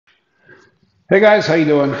Hey guys, how you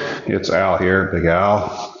doing? It's Al here, Big Al.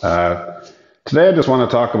 Today I just want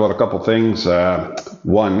to talk about a couple things.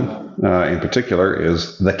 One in particular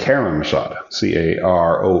is the Carom shot,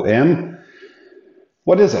 C-A-R-O-M.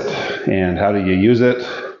 What is it and how do you use it?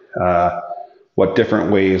 What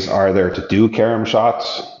different ways are there to do Carom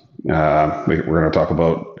shots? We're going to talk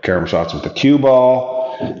about Carom shots with the cue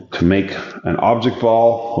ball, to make an object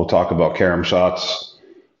ball. We'll talk about Carom shots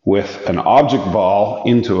with an object ball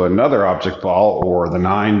into another object ball, or the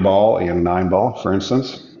 9 ball in 9 ball, for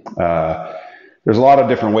instance. There's a lot of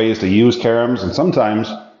different ways to use caroms, and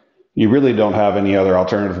sometimes you really don't have any other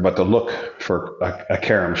alternative but to look for a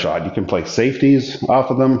carom shot. You can play safeties off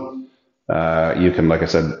of them. You can, like I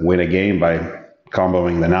said, win a game by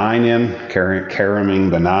comboing the 9 in, caroming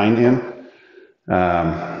the 9 in,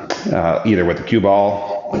 either with the cue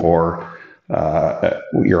ball or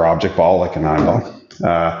your object ball, like a 9 ball.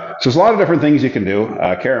 So there's a lot of different things you can do.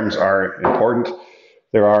 Caroms are important.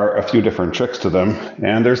 There are a few different tricks to them,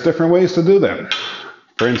 and there's different ways to do them.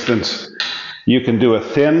 For instance, you can do a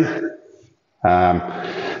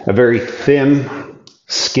very thin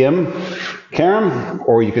skim carom,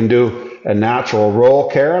 or you can do a natural roll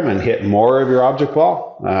carom and hit more of your object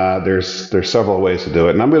ball. There's several ways to do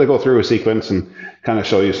it, and I'm going to go through a sequence and kind of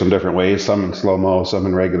show you some different ways, some in slow-mo, some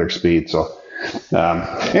in regular speed. So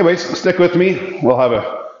anyways, stick with me. We'll have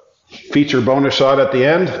a feature bonus shot at the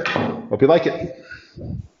end. Hope you like it.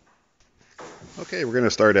 Okay, we're going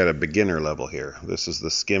to start at a beginner level here. This is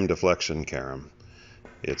the skim deflection carom.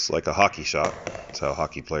 It's like a hockey shot. It's how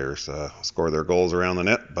hockey players score their goals around the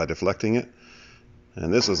net, by deflecting it.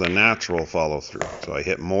 And this is a natural follow through. So I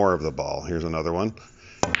hit more of the ball. Here's another one.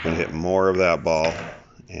 I'm going to hit more of that ball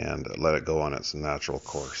and let it go on its natural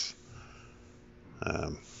course.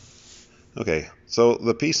 Okay, so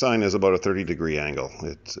the peace sign is about a 30-degree angle.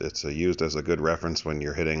 It's used as a good reference when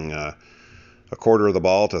you're hitting a quarter of the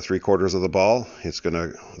ball to 3/4 of the ball.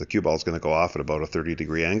 The cue ball is going to go off at about a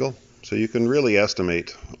 30-degree angle. So you can really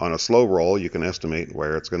estimate, on a slow roll, you can estimate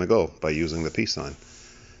where it's going to go by using the peace sign.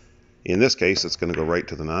 In this case, it's going to go right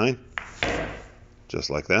to the 9, just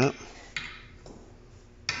like that.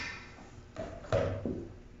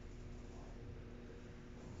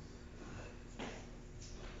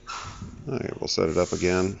 All right, we'll set it up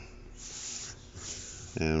again,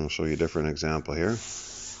 and we'll show you a different example here.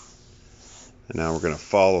 And now we're going to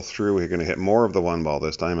follow through. We're going to hit more of the 1 ball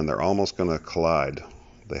this time, and they're almost going to collide.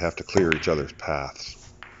 They have to clear each other's paths.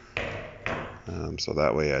 So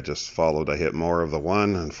that way I hit more of the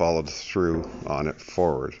 1 and followed through on it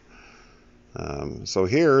forward. So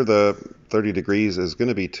here the 30 degrees is going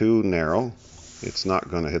to be too narrow. It's not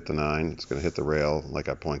going to hit the 9. It's going to hit the rail like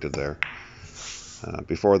I pointed there.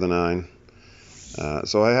 Before the 9.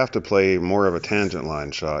 So I have to play more of a tangent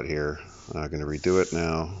line shot here. I'm going to redo it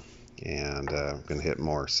now, and I'm going to hit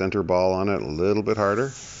more center ball on it a little bit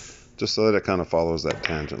harder, just so that it kind of follows that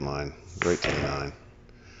tangent line right to the 9.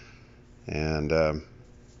 And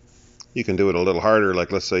you can do it a little harder,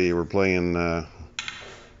 like let's say you were playing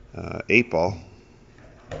 8-ball.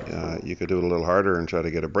 You could do it a little harder and try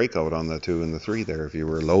to get a breakout on the 2 and the 3 there if you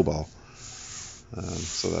were low ball.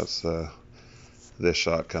 So that's this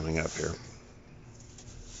shot coming up here.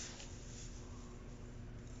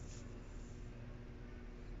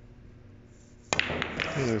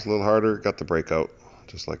 Okay, there's a little harder, got the breakout,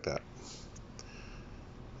 just like that.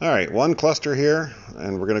 Alright, 1 cluster here,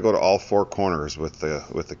 and we're going to go to all 4 corners with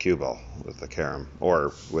the cue ball, with the carom,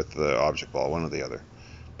 or with the object ball, one or the other.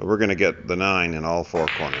 But we're going to get the 9 in all 4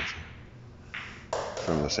 corners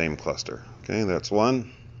from the same cluster. Okay, that's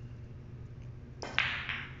 1.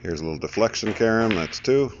 Here's a little deflection carom, that's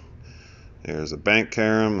 2. Here's a bank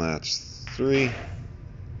carom, that's 3.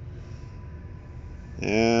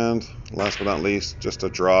 And last but not least, just a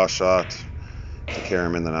draw shot to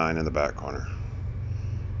carom in the 9 in the back corner.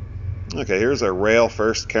 Okay, here's a rail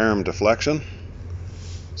first carom deflection.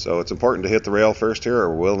 So it's important to hit the rail first here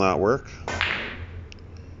or it will not work.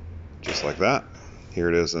 Just like that. Here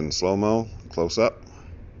it is in slow-mo, close up.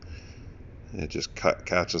 It just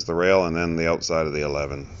catches the rail and then the outside of the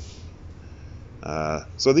 11.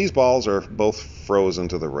 So these balls are both frozen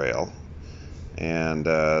to the rail. And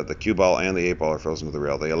the cue ball and the 8-ball are frozen to the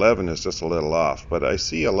rail. The 11 is just a little off. But I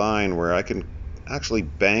see a line where I can actually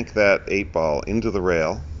bank that 8-ball into the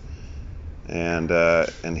rail and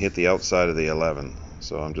hit the outside of the 11.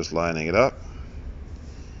 So I'm just lining it up,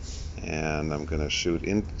 and I'm going to shoot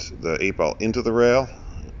into the 8-ball into the rail,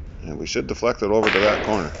 and we should deflect it over to that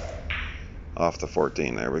corner off the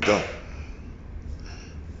 14. There we go.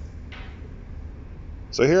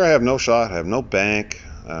 So here I have no shot, I have no bank,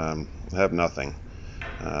 I have nothing.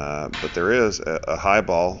 But there is a high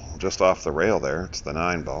ball just off the rail there. It's the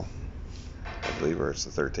 9 ball, I believe, or it's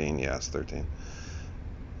the 13. Yeah, it's 13.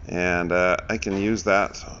 And I can use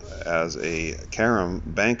that as a carom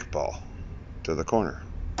bank ball to the corner.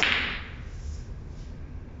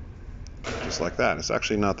 Just like that. It's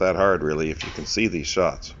actually not that hard, really, if you can see these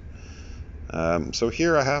shots. So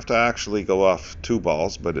here I have to actually go off 2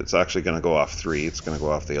 balls, but it's actually going to go off 3. It's going to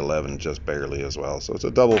go off the 11 just barely as well. So it's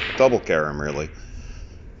a double carom, really.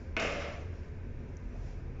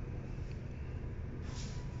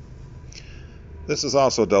 This is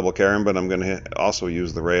also double carom, but I'm going to also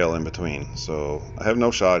use the rail in between. So I have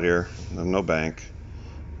no shot here. I have no bank.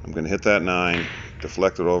 I'm going to hit that 9,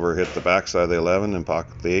 deflect it over, hit the backside of the 11, and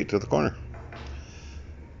pocket the 8 to the corner.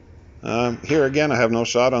 Here again, I have no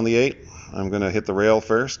shot on the 8. I'm going to hit the rail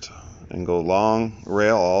first and go long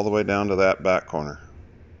rail all the way down to that back corner.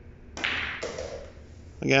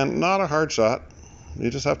 Again, not a hard shot. You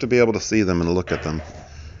just have to be able to see them and look at them.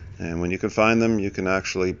 And when you can find them, you can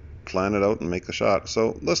actually plan it out and make the shot.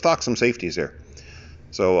 So let's talk some safeties here.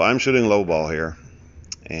 So I'm shooting low ball here,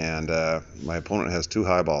 and my opponent has 2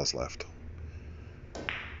 high balls left.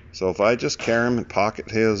 So if I just carom and pocket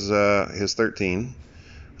his 13,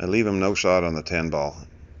 I leave him no shot on the 10 ball,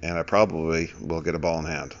 and I probably will get a ball in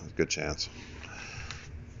hand. Good chance.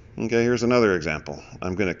 Okay, here's another example.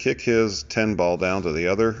 I'm going to kick his 10 ball down to the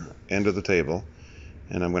other end of the table,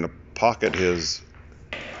 and I'm going to pocket his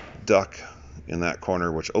duck in that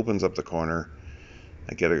corner, which opens up the corner.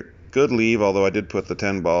 I get a good leave, although I did put the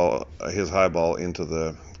 10 ball, his high ball, into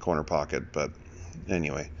the corner pocket, but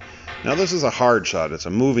anyway. Now this is a hard shot. It's a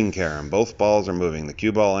moving carom. Both balls are moving, the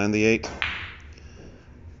cue ball and the 8.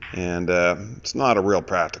 And it's not a real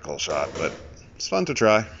practical shot, but it's fun to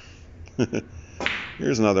try.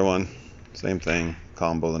 Here's another one. Same thing.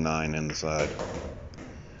 Combo the 9 in the side.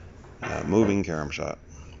 Moving carom shot.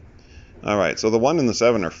 Alright, so the 1 and the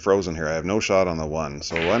 7 are frozen here. I have no shot on the 1.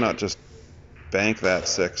 So why not just bank that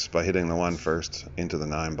 6 by hitting the 1 first into the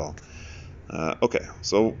 9 ball. Okay,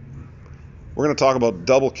 so we're going to talk about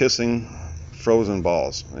double kissing frozen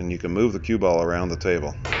balls. And you can move the cue ball around the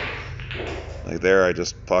table. Like there, I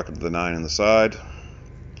just pocketed the 9 in the side.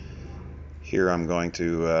 Here I'm going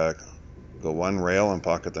to go 1 rail and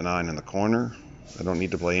pocket the 9 in the corner. I don't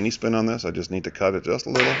need to play any spin on this. I just need to cut it just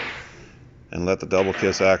a little and let the double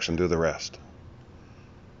kiss action do the rest.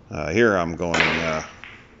 Here I'm going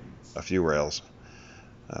a few rails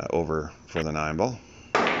over for the 9 ball.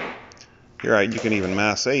 Here you can even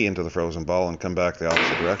masse into the frozen ball and come back the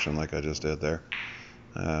opposite direction like I just did there.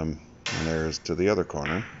 And there's to the other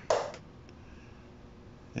corner.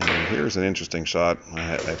 And here's an interesting shot.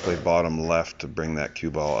 I played bottom left to bring that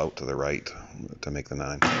cue ball out to the right to make the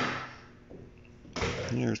 9.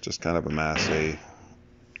 And here's just kind of a masse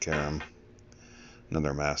carom.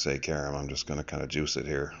 Another masse carom. I'm just going to kind of juice it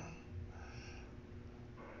here.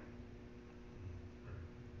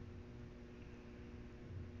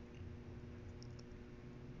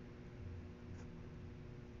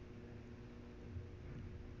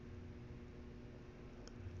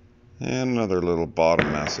 And another little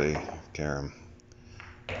bottom masse carom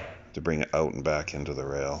to bring it out and back into the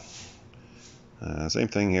rail. Same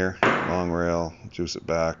thing here. Long rail, juice it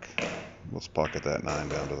back. Let's pocket that 9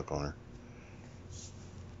 down to the corner.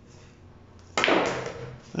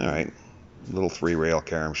 Alright, little 3 rail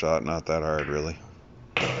carom shot. Not that hard, really.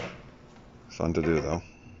 Fun to do, though.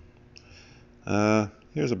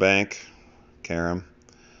 Here's a bank carom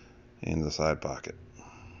in the side pocket.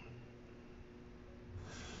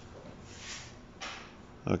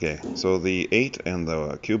 Okay, so the 8 and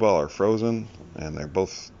the cue ball are frozen, and they're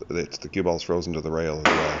both, the cue ball's frozen to the rail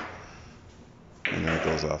as well. And then it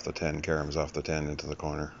goes off the 10, caroms off the 10 into the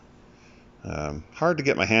corner. Hard to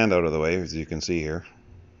get my hand out of the way, as you can see here.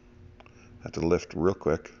 Have to lift real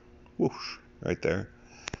quick. Whoosh, right there.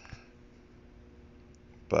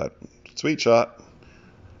 But, sweet shot.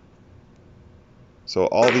 So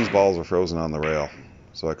all these balls are frozen on the rail.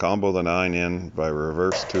 So I combo the 9 in by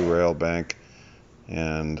reverse 2 rail bank,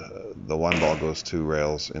 and the 1 ball goes 2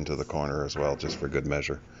 rails into the corner as well, just for good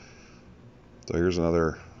measure. So here's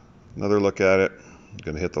another look at it. I'm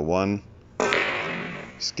going to hit the 1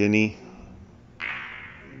 skinny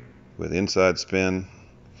with inside spin,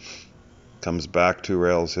 comes back 2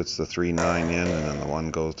 rails, hits the 3-9 in, and then the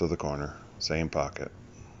 1 goes to the corner. Same pocket.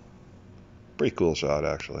 Pretty cool shot,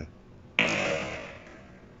 actually.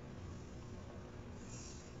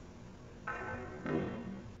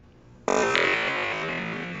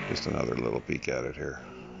 Just another little peek at it here.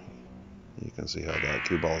 You can see how that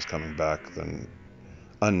cue ball is coming back the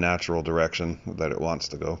unnatural direction that it wants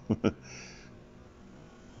to go.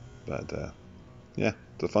 But Yeah,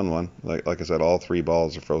 it's a fun one. Like I said, all three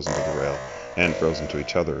balls are frozen to the rail and frozen to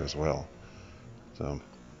each other as well. So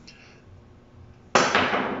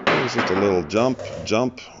here's just a little jump,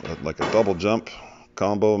 like a double jump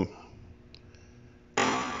combo,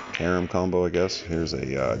 carom combo, I guess. Here's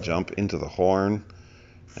a jump into the horn,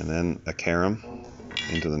 and then a carom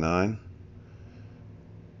into the 9.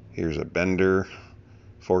 Here's a bender,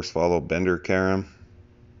 force follow bender carom.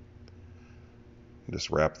 Just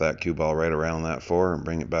wrap that cue ball right around that 4 and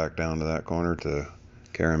bring it back down to that corner to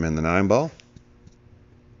carom in the 9 ball.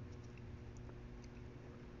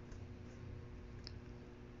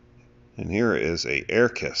 And here is a air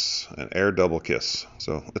kiss, an air double kiss.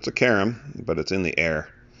 So it's a carom, but it's in the air.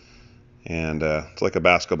 And it's like a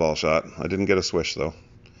basketball shot. I didn't get a swish though.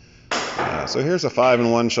 So here's a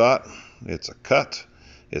 5-in-1 shot. It's a cut,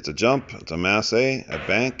 it's a jump, it's a masse, a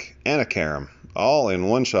bank, and a carom, all in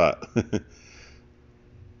one shot.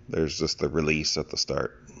 There's just the release at the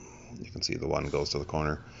start. You can see the one goes to the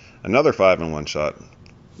corner. Another 5-in-1 shot,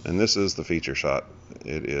 and this is the feature shot.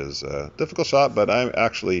 It is a difficult shot, but I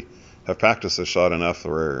actually have practiced this shot enough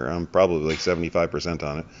where I'm probably like 75%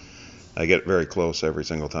 on it. I get very close every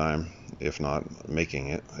single time, if not making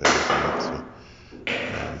it every time. So,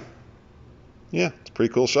 yeah, it's a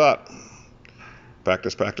pretty cool shot.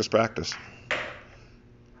 Practice, practice, practice.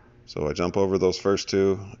 So I jump over those first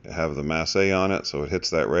 2, have the masse on it, so it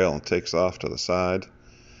hits that rail and takes off to the side,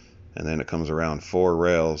 and then it comes around 4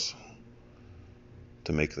 rails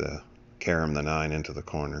to make the carom the 9 into the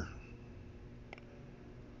corner.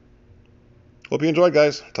 Hope you enjoyed,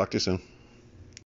 guys. Talk to you soon.